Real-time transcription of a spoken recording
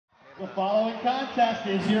The following contest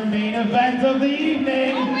is your main event of the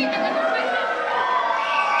evening. It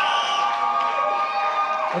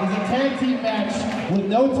is a tag team match with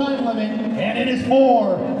no time limit, and it is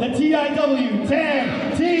for the TIW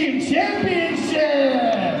Tag Team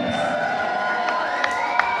Championship.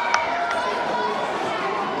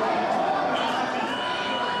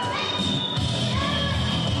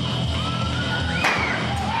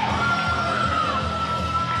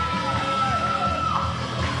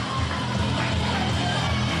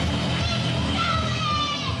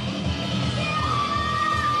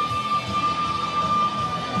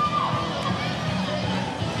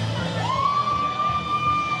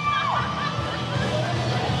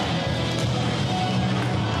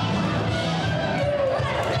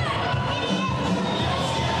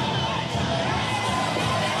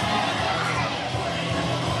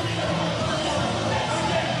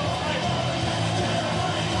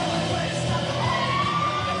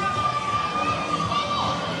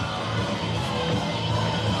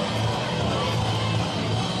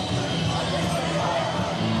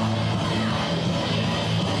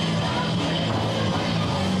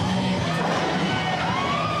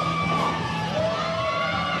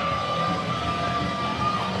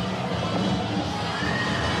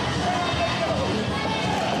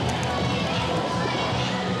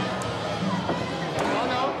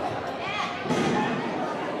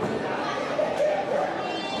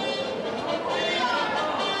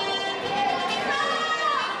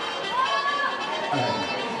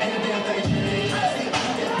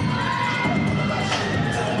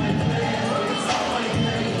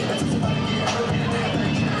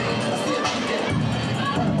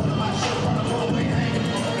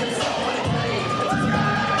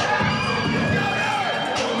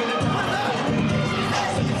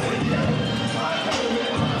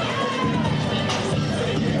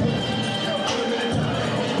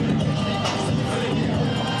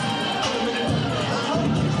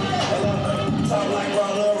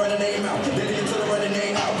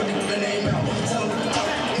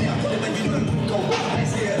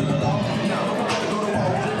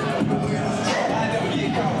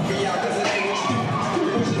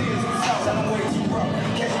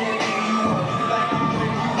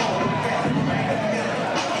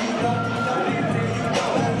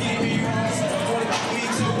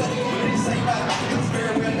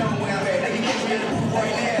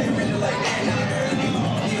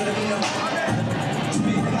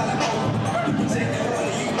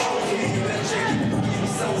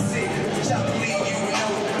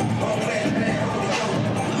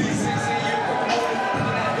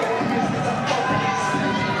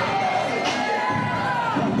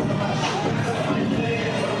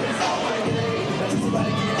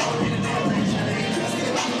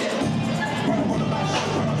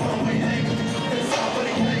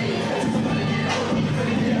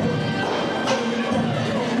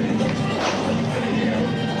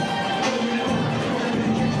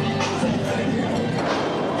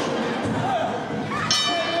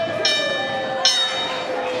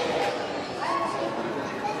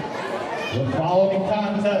 The following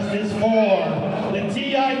contest is for the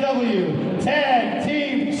TIW Tag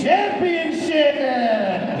Team Championship.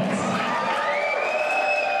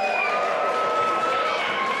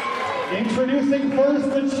 Introducing first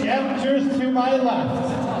the challengers to my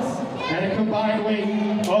left. At a combined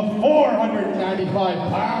weight of 495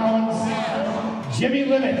 pounds, Jimmy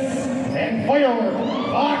Limits and Firework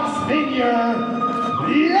Fox Figure,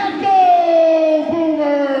 the Echo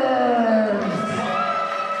Boomers.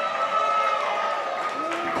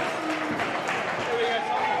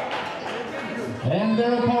 And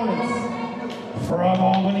their opponents, from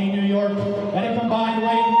Albany, New York, at a combined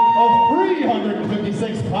weight of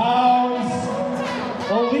 356 pounds,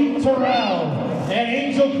 Elite Terrell and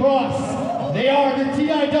Angel Cross. They are the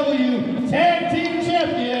TIW Tag Team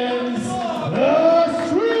Champions, the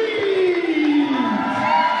Street.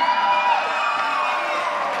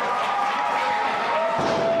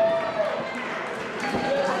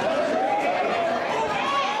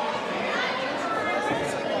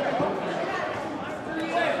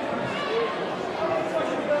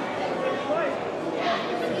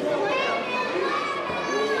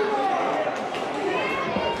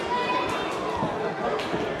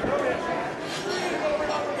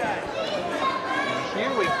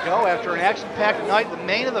 Go after an action-packed night. The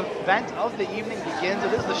main event of the evening begins.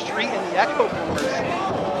 It is the Street and the Echo Boomers.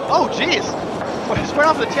 Oh, geez. We're squaring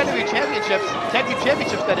off the Tag Team Championships,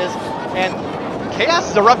 that is, and chaos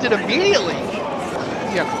has erupted immediately.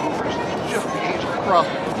 The Echo Boomers just the Angel Cross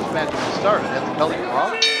match started. Has the belly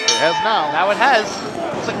crossed? It has now. Now it has.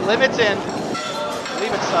 Looks like Limits in. I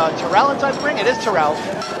believe it's Terrell inside the ring. It is Terrell.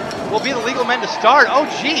 will be the legal men to start. Oh,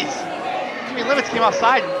 jeez. Jimmy Limits came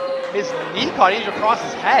outside. His knee caught Angel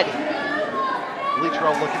Cross's head. Lee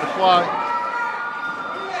Terrell looking to fly.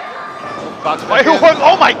 Fox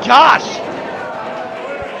oh my gosh!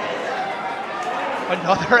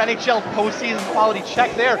 Another NHL postseason quality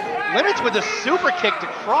check there. Limits with a super kick to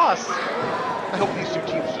Cross. I hope these two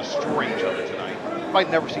teams destroy each other tonight. Might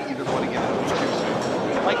never see either one again too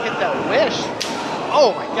soon. Might get that wish.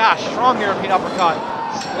 Oh my gosh, strong European uppercut.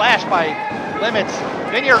 Splash by Limits.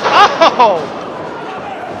 Vineyard, oh!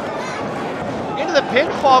 Into the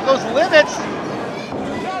pinfall goes Limits.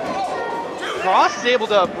 Cross is able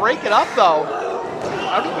to break it up though.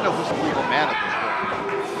 I don't even know who's the legal man at this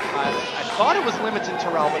point. I thought it was Limits and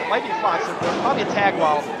Terrell, but it might be Fox. There's probably a tag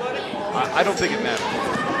while. I don't think it matters.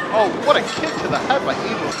 Oh, what a kick to the head by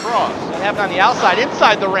Angel Cross. That happened on the outside,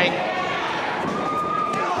 inside the ring.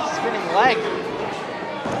 Spinning leg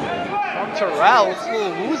from Terrell. It's a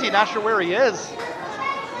little woozy, not sure where he is.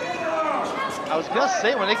 I was gonna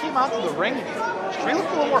say, when they came out to the ring, Street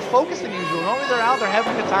looked a little more focused than usual. Normally they're out, they're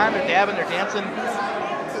having a good time, they're dabbing, they're dancing.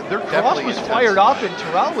 Cross was fired up and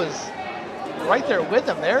Terrell was right there with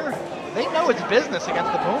them. They know it's business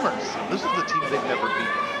against the Boomers. This is the team they've never beaten.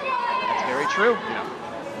 That's very true. Yeah.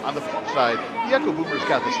 On the flip side, the Echo Boomers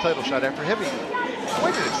got this title shot after having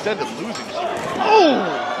quite an extended losing streak. Oh!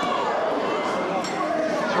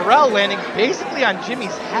 Terrell landing basically on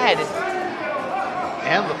Jimmy's head.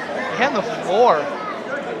 And the floor.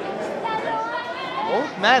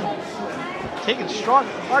 Both men taking strong,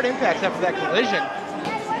 hard impacts after that collision.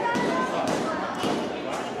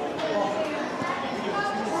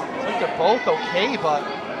 I think they're both okay, but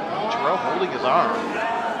Terrell holding his arm.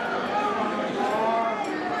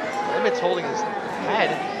 Limits holding his head.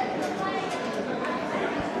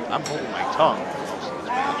 I'm holding my tongue for most of this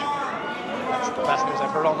match. That's the best news I've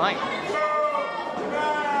heard all night.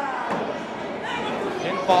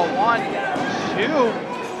 Pinfall 1,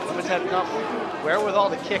 2. Limits had enough wherewithal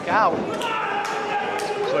to kick out.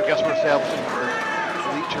 So I guess we're establishing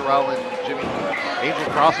that Lee Terrell and Jimmy, Angel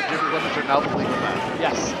Cross and Jimmy Limits are now the legal men.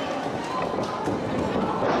 Yes.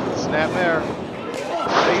 Snap there.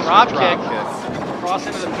 Drop kick. Cross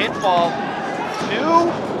into the pinfall. 2.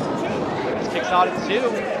 Limits kicks out at 2.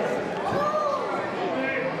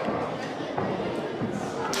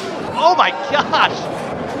 Oh my gosh!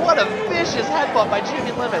 What a vicious headbutt by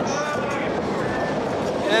Jimmy Limits.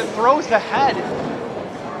 And then throws the head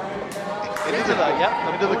into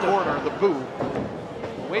the corner, the boo.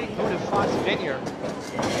 Waiting boo to Fox Vineyard.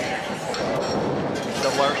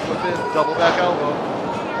 Double Irish whip in, double back elbow.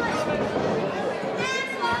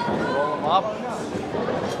 Roll him up.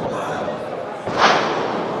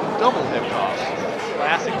 Double hip toss.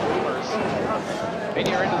 Classic Boomers.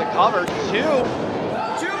 Vineyard into the cover. 2.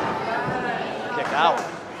 Kick out.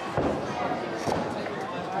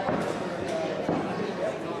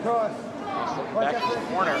 Back to the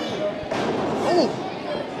corner. Oh!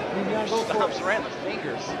 Stops right in the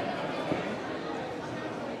fingers.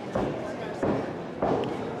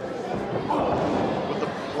 With the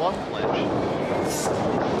plum clinch.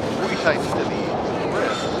 Really tight to the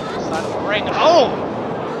wrist. Side of the ring. Oh!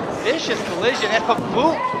 Vicious collision and a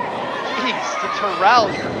boot. Jeez, to Terrell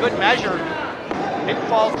for good measure.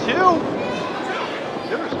 Pinfall 2.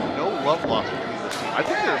 There is no love lost between this team. I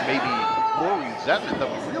think there may be more resentment than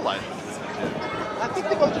we realize between the two. I think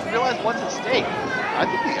they both just realized what's at stake. I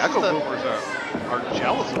think the Echo Boomers are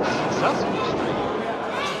jealous of the success of this streak.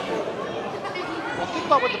 Well, think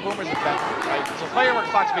about what the Boomers have been through, right? So Firework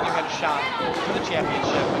Fox Vineyard had a shot for the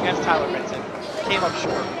championship against Tyler Vincent. Came up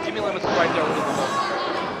short. Jimmy Limits was right there with the whole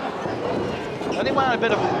time. Then they went on a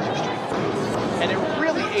bit of a losing streak. And it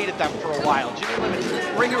really aided them for a while. Jimmy Limits,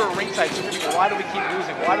 regular ringside, screaming, why do we keep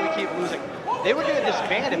losing? Why do we keep losing? They were going to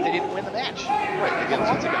disband if they didn't win the match. Right, against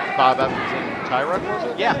months ago. Bob Evans and Tyrek,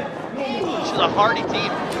 was it? Yeah. Which is a hardy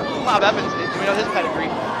team. Bob Evans, we know his pedigree.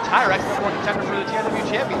 Tyrek's number one contender for the TIW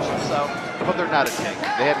championship, so. But they're not a team.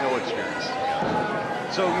 They have no experience.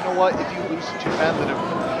 So, you know what? If you lose to two men that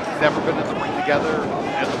have never been in the ring together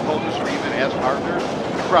as opponents or even as partners,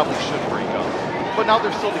 you probably should break up. But now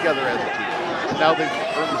they're still together as a team. So now they've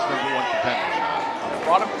earned this #1 contender shot.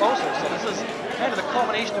 Brought them closer, so this is kind of the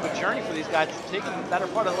culmination of a journey for these guys, taking the better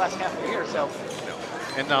part of the last half of the year, so.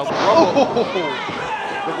 And now the Rumble,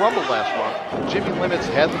 the Rumble last month, Jimmy Limits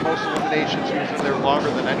had the most eliminations. He was in there longer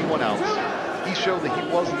than anyone else. He showed that he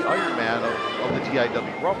was the Iron Man of the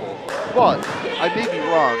TIW Rumble. But, I may be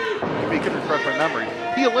wrong, you may can refresh my memory,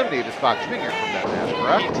 he eliminated Fox Vineyard from that match,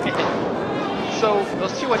 correct? He did. So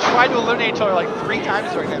those two had tried to eliminate each other like 3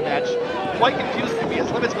 times during that match. Quite confusing to me as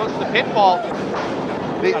Limits goes to the pinfall.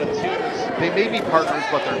 They, out of 2s. They may be partners,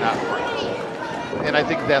 but they're not friends. And I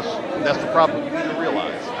think that's the problem you need to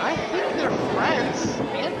realize. I think they're friends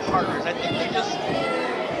and partners. I think they just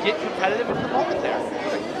get competitive in the moment there.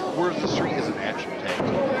 Whereas the Street is an action tag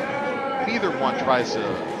team. Neither one tries to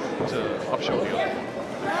upshow the other.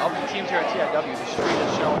 Of the teams here at TIW, the Street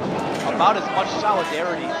has shown about as much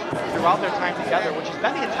solidarity throughout their time together, which has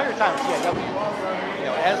been the entire time at TIW, you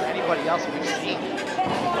know, as anybody else we've seen.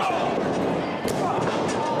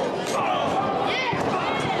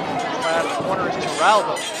 Right out of the corner is Terrell,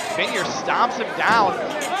 but Vineyard stomps him down.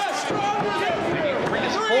 Vineyard bring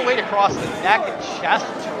his full weight across the neck and chest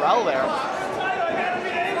of Terrell there.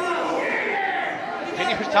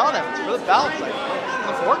 Vineyard's telling him, it's for the belts, like, this is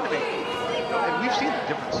important to me. And we've seen a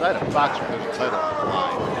different side of Fox when there's a title on the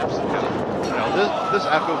line. Absolutely. You know, this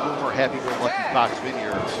Echo Boomer happy-go-lucky Fox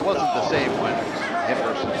Vineyard wasn't the same when it was him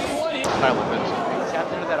versus Tyler Vincent. He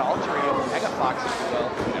tapped into that alter ego with Mega Fox, if you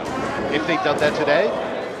will. You know, if they'd done that today,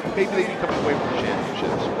 maybe they'd be coming away with the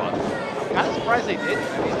championships. But I'm kind of surprised they didn't.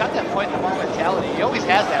 I mean, he's got that fight in the ball mentality. He always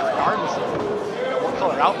has that, regardless of what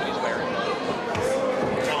color outfit he's wearing.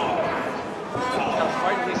 He's got to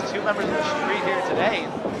fight at least 2 members of the Street here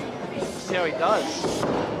today. See how he does.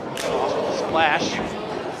 Also with the splash.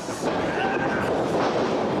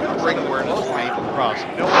 ring awareness is made across.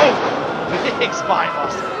 No big spine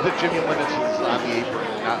buster. The Jimmy Limits is on the apron,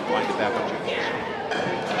 not lined to back up Jimmy.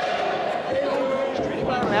 Street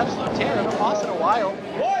went on an absolute tear. Haven't lost in a while.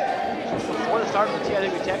 Before the start of the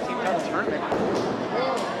TIW Tag Team Title Tournament.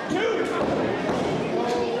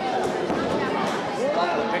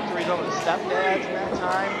 Couple of victories over the stepdads in that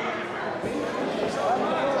time.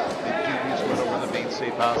 Doobies went over the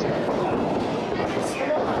mainstay posse.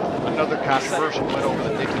 Another controversial win over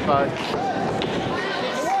the Dignified.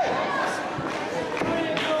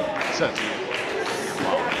 Says you.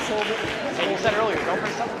 And you said earlier, don't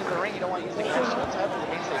bring something to the ring you don't want to use against you. That's how the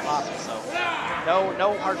mainstay posse. So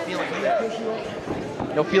no hard feelings there.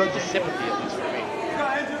 No feelings of sympathy, at least for me.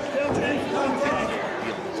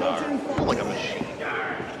 Feelings are like a machine.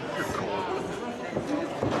 You're cold.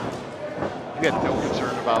 You had no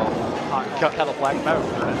concern about Kettle Black Metal.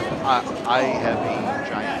 I have a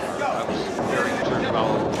giant heart. I was very concerned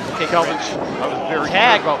about Kelvin. I was very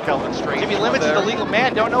Tag. concerned about Kelvin Strange. Jimmy Limits is the legal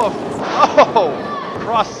man. Don't know if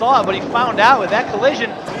Cross saw it, but he found out with that collision.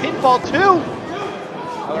 Pinfall 2.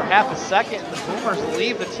 Another half a second. The Boomers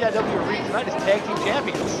leave the TIW arena tonight as tag team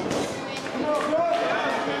champions.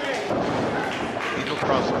 Angel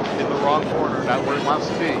Cross in the wrong corner, not where he wants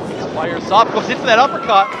to be. He fires up, goes into that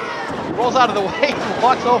uppercut. He rolls out of the way,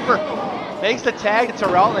 walks over, makes the tag to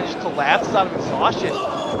Terrell, and then just collapses out of exhaustion.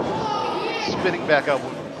 Spinning back up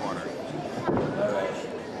with the corner.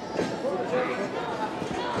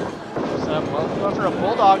 Well, going for a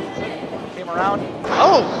bulldog. Came around.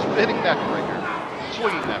 Oh, spinning neck breaker.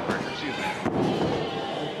 Swinging neck breaker, excuse me.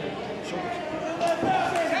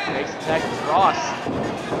 Makes the tag to Cross.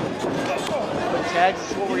 Quick tags, this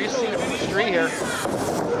is what we're used to seeing from the Street here.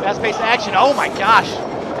 Fast-paced action. Oh my gosh.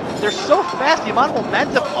 They're so fast. The amount of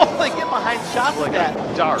momentum. Oh, they get behind shots like that.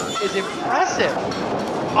 Dart. Is impressive.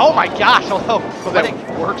 Oh my gosh. Although, But that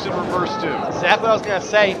works in reverse too. Exactly what I was going to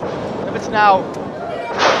say. If it's now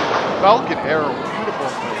Falcon arrow, beautiful.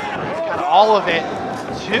 kind of all of it.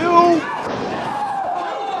 2.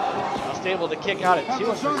 Just able to kick out at 2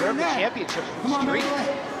 and preserve the championship from the Street.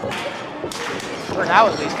 For now,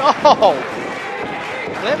 at least. Oh!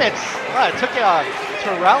 Limits. It took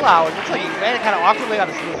Terrell out. It looks like he landed kind of awkwardly on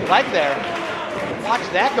his leg there. Watch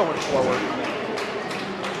that going forward.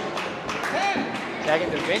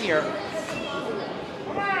 Tagging to Vineyard.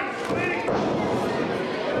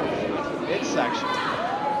 Midsection.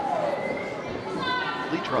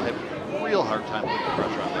 Leetrell had a real hard time putting the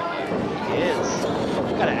pressure on that guy. He is.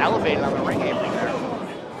 Got to elevate it on the ring apron there.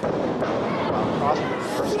 Cross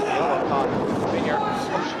reverse elbow caught. Vineyard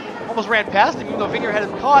almost ran past him, even though Vineyard had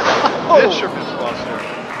him caught. Oh! Fisher Buster.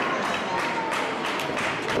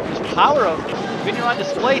 Just power of Vineyard on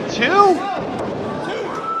display. 2.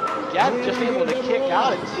 Again, just able to kick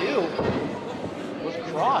out at 2. Was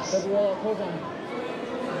Cross. It's been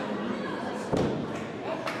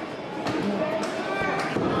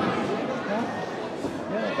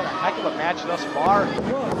a heck of a match thus far.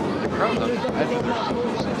 The crowd doesn't mention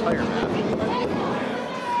this entire match.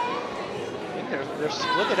 I think they're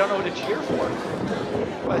split. They don't know who to cheer for.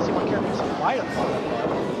 Well, I see one character so quiet about it.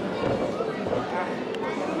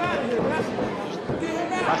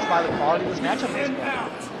 Impressed by the quality of this matchup at this point.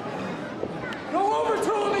 Go over to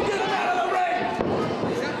him and get him out of the ring!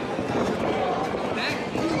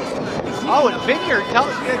 Oh, and Vineyard kind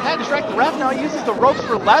of distract the ref now. He uses the ropes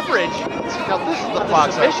for leverage. See, now this is the The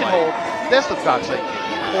Fox submission hold. That's the Fox I think.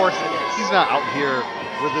 Of course it is. He's not out here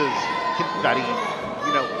with his confetti.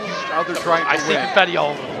 You know, he's out there trying to I see win. confetti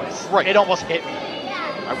all over the place. Right. It almost hit me.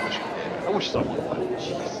 I wish he did. I wish someone would.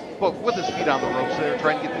 Jeez. But with his feet on the ropes there,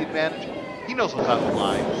 trying to get the advantage, he knows what's on the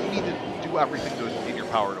line. You need to do everything in your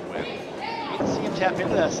power to win. You can see him tap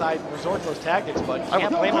into that side and resort to those tactics, but I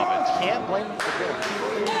can't would- blame him. Can't blame him for doing it.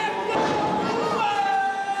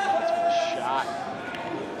 That's for a shot.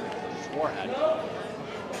 Forehead.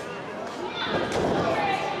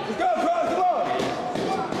 Let's go, cross, come on.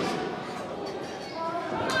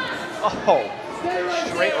 Oh,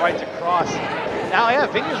 straight right to cross. Now, yeah,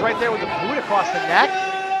 Vineyard's right there with the boot across the neck.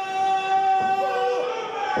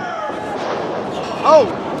 Oh,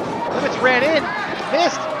 Limits ran in,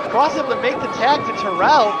 missed. Cross able to make the tag to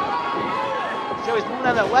Terrell. So he's moving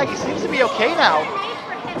on that leg. He seems to be okay now.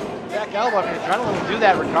 Back elbow, I mean, adrenaline will do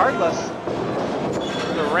that regardless.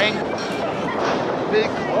 The ring, big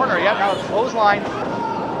corner. Yeah, now a clothesline.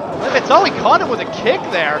 Limits, oh, he caught him with a kick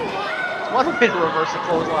there. It's one way to reverse the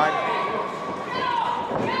clothesline.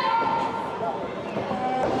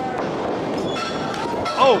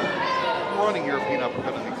 Oh, Running European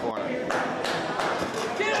uppercut in the corner.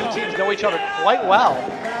 two teams know each other quite well.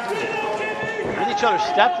 With each other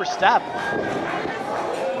step for step.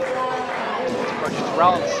 Crunches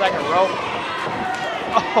Terrell in the second rope.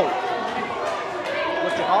 Oh,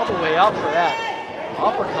 lifting all the way up for that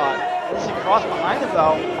uppercut. Doesn't cross behind him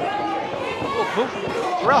though. A little boot from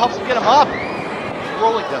Terrell helps him get him up.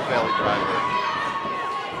 Rolling Death Valley driver.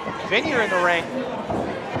 Vineyard in the ring.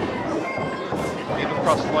 Angel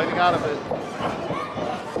Cross sliding out of it.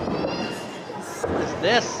 What is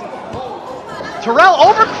this? Terrell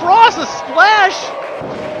overcross a splash.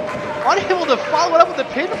 Unable to follow it up with the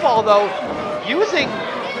pinfall though. Using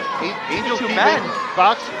Angel two keeping men.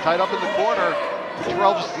 Fox tied up in the corner.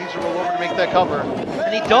 Terrell just needs to roll over to make that cover.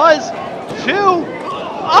 And he does. Two.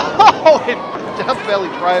 Oh, and Death Valley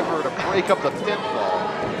driver to break up the pinfall.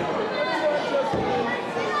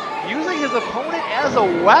 using his opponent as a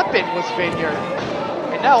weapon was Vineyard.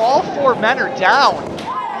 And now all four men are down.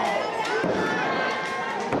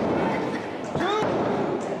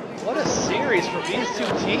 What a series for these two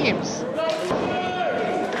teams.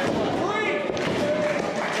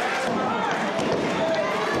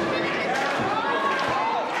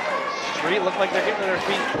 Street look like they're getting to their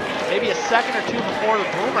feet maybe a second or two before the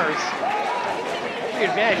Boomers. The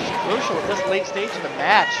advantage is crucial at this late stage of the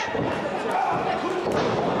match.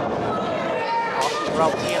 Austin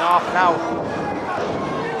Terrell teeing off now.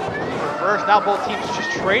 Reverse, now both teams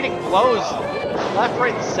just trading blows left,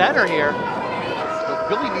 right, and center here. So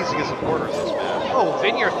Billy needs to get some order in this match. Oh,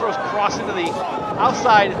 Vineyard throws cross into the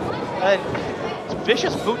outside. And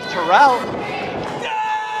vicious boot to Terrell.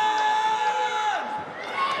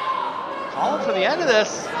 Calling for the end of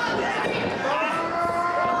this.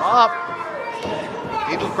 Up.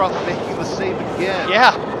 Angel Cross making the save again.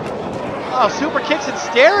 Yeah. Oh, super kicks in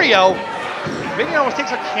stereo. Vineyard almost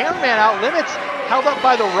takes our cameraman out. Limits held up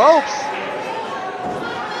by the ropes.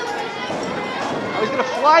 Oh, he's going to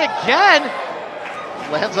fly again.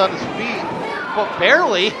 Lands on his feet. But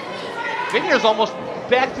barely. Vineyard's almost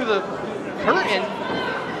back through the curtain.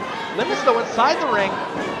 Limits though inside the ring.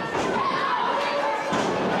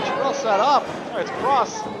 Terrell set up. All right, it's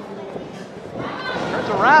cross. Turns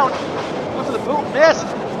around. Goes for the boot, missed.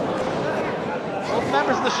 Both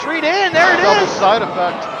members of the street in. There it Double is. side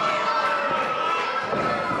effect.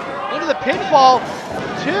 Into the pinfall.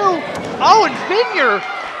 Two. Oh, and Vineyard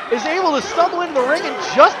is able to stumble into the ring and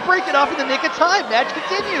just break it off in the nick of time. Match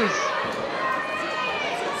continues.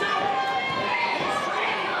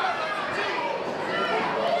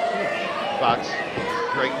 Fox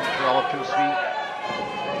dragging Terrell up to his feet.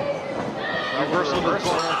 Reversal to the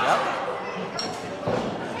corner. Yep.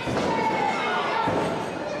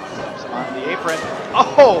 Steps him on the apron.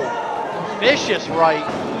 Oh, vicious right.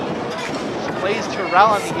 Plays Terrell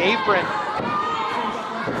on the apron.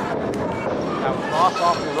 Now cross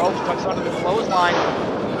off the ropes, tucks under the clothesline.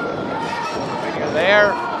 Finger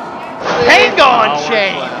there. Hang on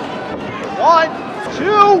chain. 1,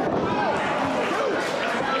 2.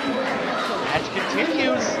 Match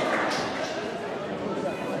continues.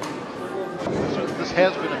 So this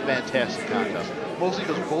has been a fantastic contest. Mostly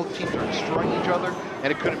because both teams are destroying each other,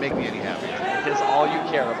 and it couldn't make me any happier. It is all you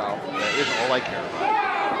care about. That is all I care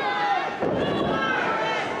about.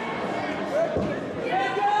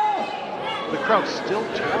 The crowd's still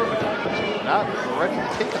torn between the two, not ready to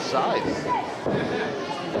take a side.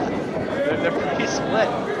 They're pretty split.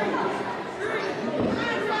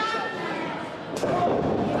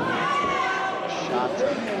 Shot to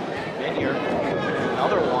Vineyard.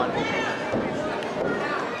 Another one.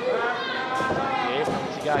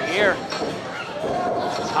 got here?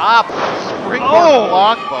 Top. Springboard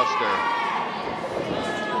blockbuster.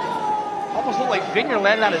 Almost looked like Vineyard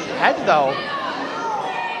landed on his head, though.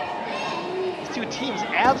 These two teams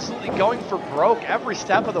absolutely going for broke every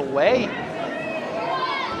step of the way.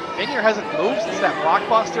 Vineyard hasn't moved since that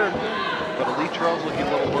blockbuster. But Elite Terrell's looking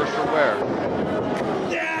a little worse for wear.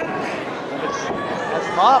 Has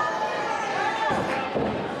him up.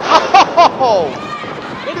 Oh!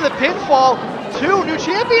 Into the pinfall. Two new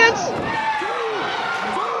champions.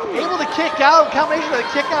 Able to kick out. Combination of the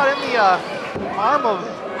kick out and the arm of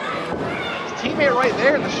his teammate right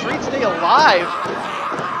there. The Street stay alive.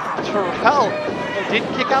 Terrell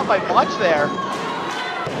didn't kick out by much there.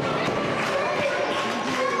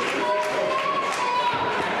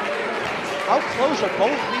 How close are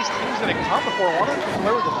both of these teams going to come before one of them can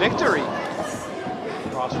away with the victory?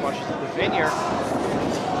 Cross rushes into Vineyard.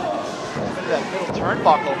 Into that middle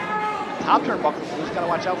turnbuckle. Top turnbuckle, so he's got to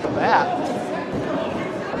watch out for that.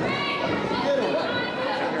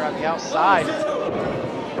 Vineyard on the outside.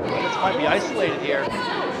 Limits might be isolated here.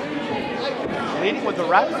 Leading with the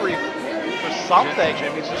referee for something.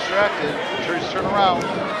 Jimmy's distracted. Tries to turn around.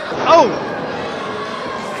 Oh!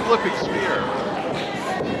 Flipping spear.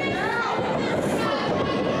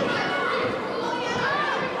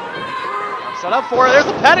 Set up for it. There's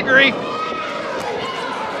the pedigree.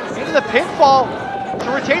 Into the pinfall to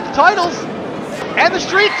retain the titles. And the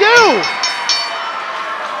Street do.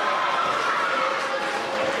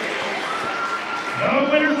 The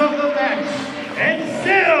winners of the match, and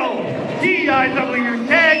still TIW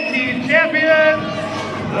Tag Team Champions,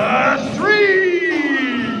 the Street.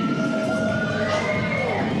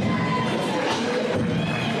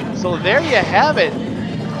 So there you have it.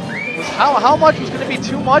 How much was going to be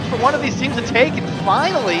too much for one of these teams to take, and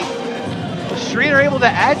finally, the Street are able to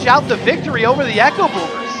edge out the victory over the Echo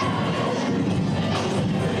Boomers.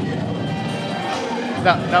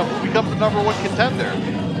 Now who becomes the #1 contender?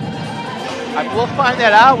 We'll find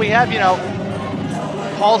that out. We have,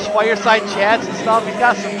 Paul's fireside chats and stuff. He's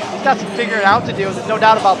got some figuring out to do. There's no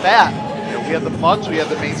doubt about that. We had the Mugs, we had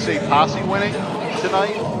the Mainstay Posse winning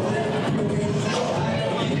tonight.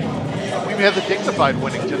 We had the Dignified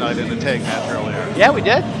winning tonight in the tag match earlier. Yeah, we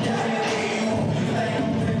did.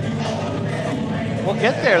 We'll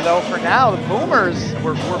get there though. For now, the Boomers.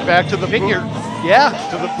 We're back to the Vineyard. Yeah.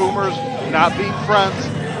 To the Boomers not being friends,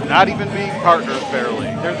 not even being partners barely.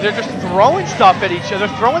 They're just throwing stuff at each other.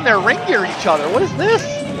 They're throwing their ring gear at each other. What is this?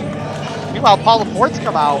 Meanwhile, Paul Laporte's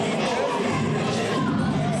come out.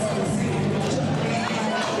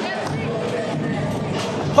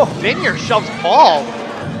 Oh, Vineyard shoves Paul.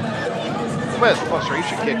 With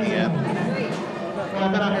frustration kicking in. Well,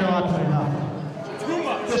 I've been out here a lot today now.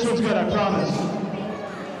 This one's good, I promise.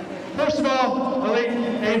 First of all, Elite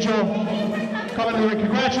Angel, coming to the ring.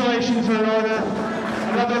 Congratulations are in order.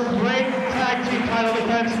 Another great tag team title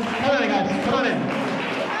defense. Come on in, guys. Come on in.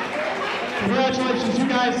 Congratulations, you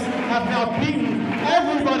guys have now beaten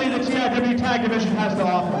everybody the TIW tag division has to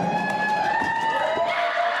offer.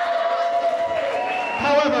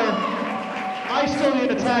 However, I still need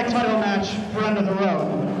a tag title match for End of the Road.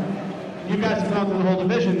 You guys have gone through the whole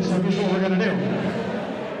division, so here's what we're going to do.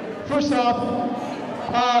 First off,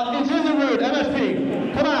 Infinity Rude,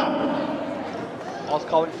 MFP, come out. Paul's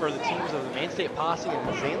calling for the teams of the Mainstay Posse and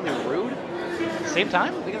Insanely Rude. At the same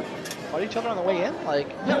time, are they going to fight each other on the way in? Like,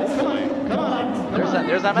 Yeah, come on, come on.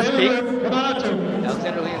 There's MSP. Rude, come on out too.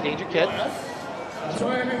 Alexander Lee and Danger Kid. So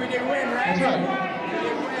I mean, we didn't win, right? That's right.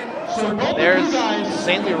 So both There's of you guys,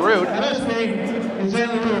 Insanely Rude. MSP,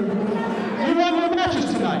 Insanely Rude, you won your matches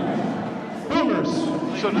tonight. Boomers.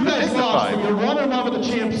 So You guys Dignified. lost, but you're 1-1 with the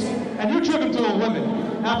champs, and you took them to a limit.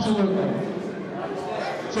 Absolutely.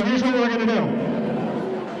 So here's what we're going to do.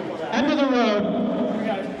 End of the road,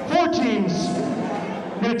 4 teams.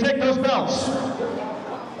 We're going to take those belts.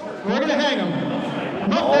 We're going to hang them.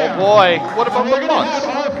 Oh boy. What about We're the going to Mugs?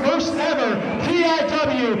 have our first ever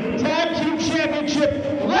TIW Tag Team Championship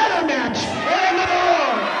ladder match at End of the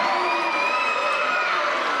Road.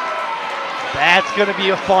 That's going to be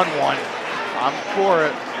a fun one. I'm for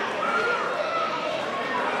it.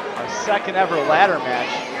 Our second ever ladder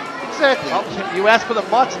match. Exactly. Well, you asked for the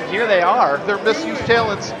Mutts, and here they are. They're misused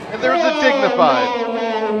talents, and there's a Dignified.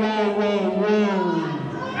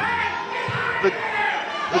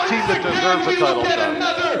 The team that deserves a title shot.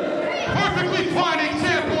 Another perfectly fine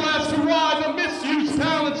example as to why the misused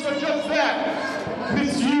talents are just that.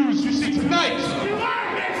 Misused. You see, tonight,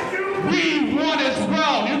 we won as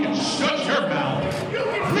well. You can shut your mouth.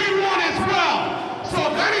 We won as well. So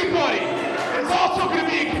if anybody is also going to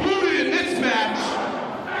be included in this match,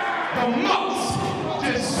 the Mutts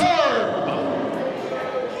deserve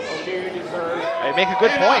They make a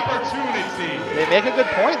good point. Opportunity. They make a good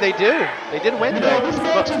point. They do. They did win You know, today. this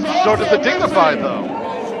match is So also did the Dignified, though.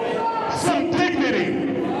 some dignity.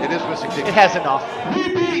 It is missing It dignity. has enough. We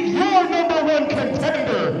beat your #1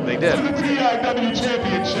 contender They did. to the TIW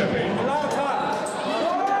championship.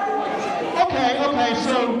 Okay,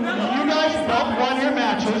 so you guys both won your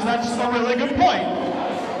matches. That's a really good point.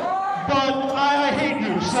 But I hate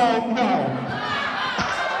you, so no.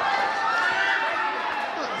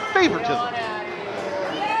 Favoritism. No.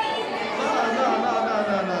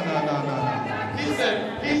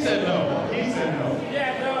 He said no.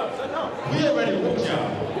 Yeah, no. We already whooped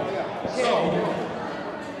y'all. So,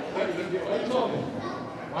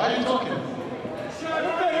 why are you talking?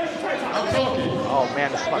 I'm talking. Oh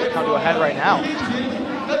man, this is about to come to a head right now. I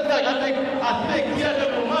think you have to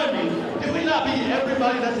remind me, did we not beat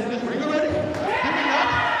everybody that's in this ring already? Did we not?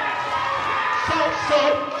 So,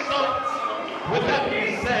 with that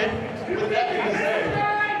being said,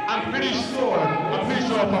 I'm pretty sure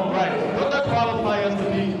if I'm right, would that qualify us to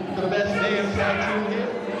be the best damn tag team here?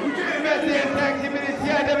 We could be the best damn tag team in the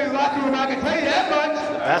TIW locker room, I can tell you that much.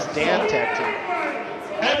 Best damn tag team.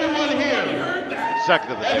 Everyone here,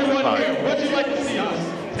 Second of the everyone Dignified. here, would you like to see us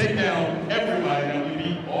take down everybody that we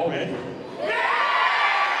beat already?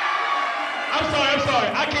 I'm sorry,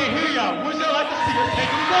 I can't hear y'all. Would you like to see us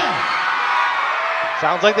take them down?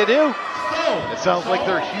 Sounds like they do. It sounds like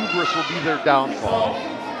their hubris will be their downfall.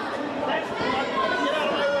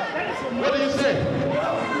 What do you say?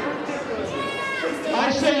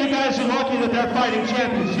 I say you guys are lucky that they're fighting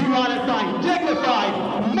champions. You want to fight dignified,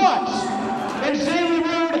 much. And Zaylee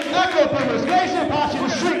Rude, Echo Boomers, Glacier Posse, the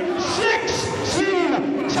Street,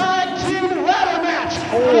 6-team tag team ladder match.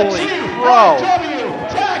 Holy TIW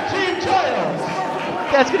tag team titles.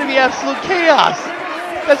 That's gonna be absolute chaos.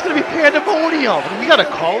 That's gonna be pandemonium. We gotta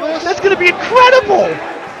call this? That's gonna be incredible.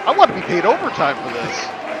 I want to be paid overtime for this.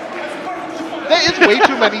 That is way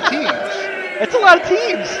too many teams. That's a lot of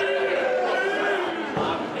teams.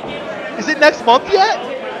 Is it next month yet?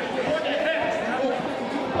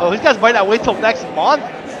 Oh, these guys might not wait till next month.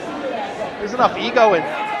 There's enough ego and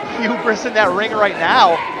hubris in that ring right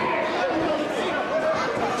now.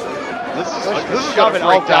 This is Shove gonna it.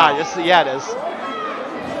 break Oh god, down. it is.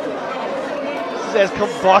 This is as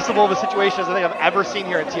combustible of a situation as I think I've ever seen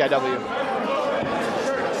here at TIW.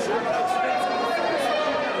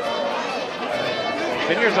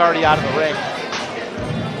 Vineyard's already out of the ring.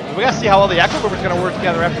 We gotta see how well the Echo Boomers gonna work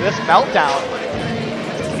together after this meltdown.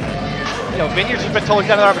 You know, Vineyard's just been told he's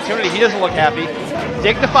got another opportunity. He doesn't look happy.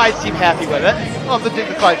 Dignified seem happy with it. Well, the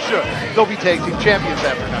Dignified should. They'll be tag team champions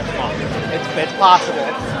after next month. It's possible.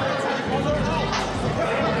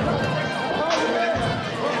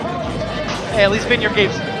 Hey, at least Vineyard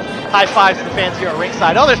gave high fives to the fans here at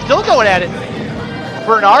ringside. Oh, they're still going at it.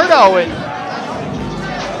 Bernardo and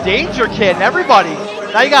Danger Kid and everybody.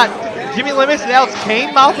 Now you got Jimmy Limits and Alex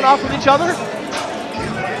Kane mouthing off with each other.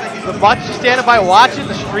 The Butch just standing by watching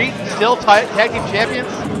the Street, still tag team champions.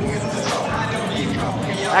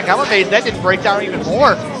 Heck, I'm amazed that didn't break down even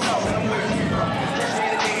more.